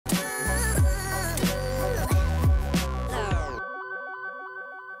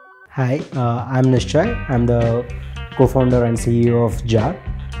Hi, I'm Nishchay. I'm the co-founder and CEO of JAR.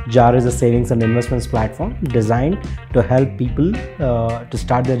 JAR is a savings and investments platform designed to help people to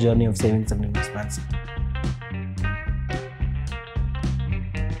start their journey of savings and investments.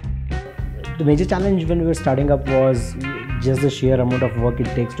 The major challenge when we were starting up was just the sheer amount of work it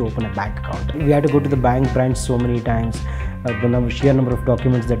takes to open a bank account. We had to go to the bank branch so many times, the sheer number of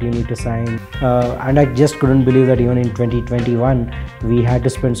documents that you need to sign. And I just couldn't believe that even in 2021, we had to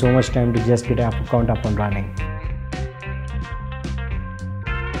spend so much time to just get our account up and running.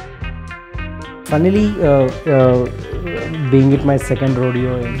 Funnily, being it my second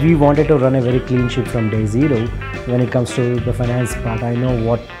rodeo, we wanted to run a very clean ship from day zero when it comes to the finance part. I know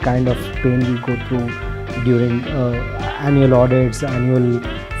what kind of pain we go through during annual audits, annual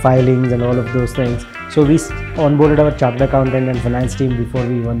filings and all of those things. So we onboarded our chartered accountant and finance team before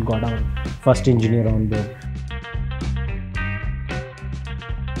we even got our first engineer on board.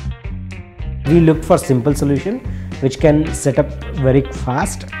 We looked for simple solution which can set up very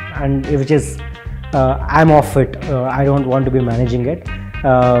fast and which is I'm off it. I don't want to be managing it.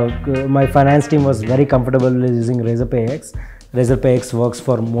 My finance team was very comfortable using RazorpayX. RazorpayX works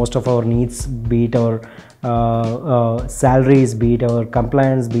for most of our needs, be it our salaries, be it our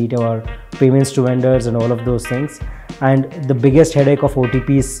compliance, be it our payments to vendors and all of those things. And the biggest headache of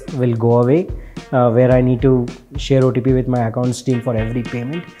OTPs will go away, where I need to share OTP with my accounts team for every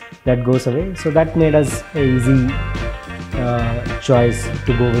payment. That goes away. So that made us an easy choice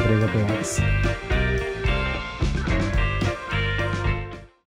to go with RazorpayX.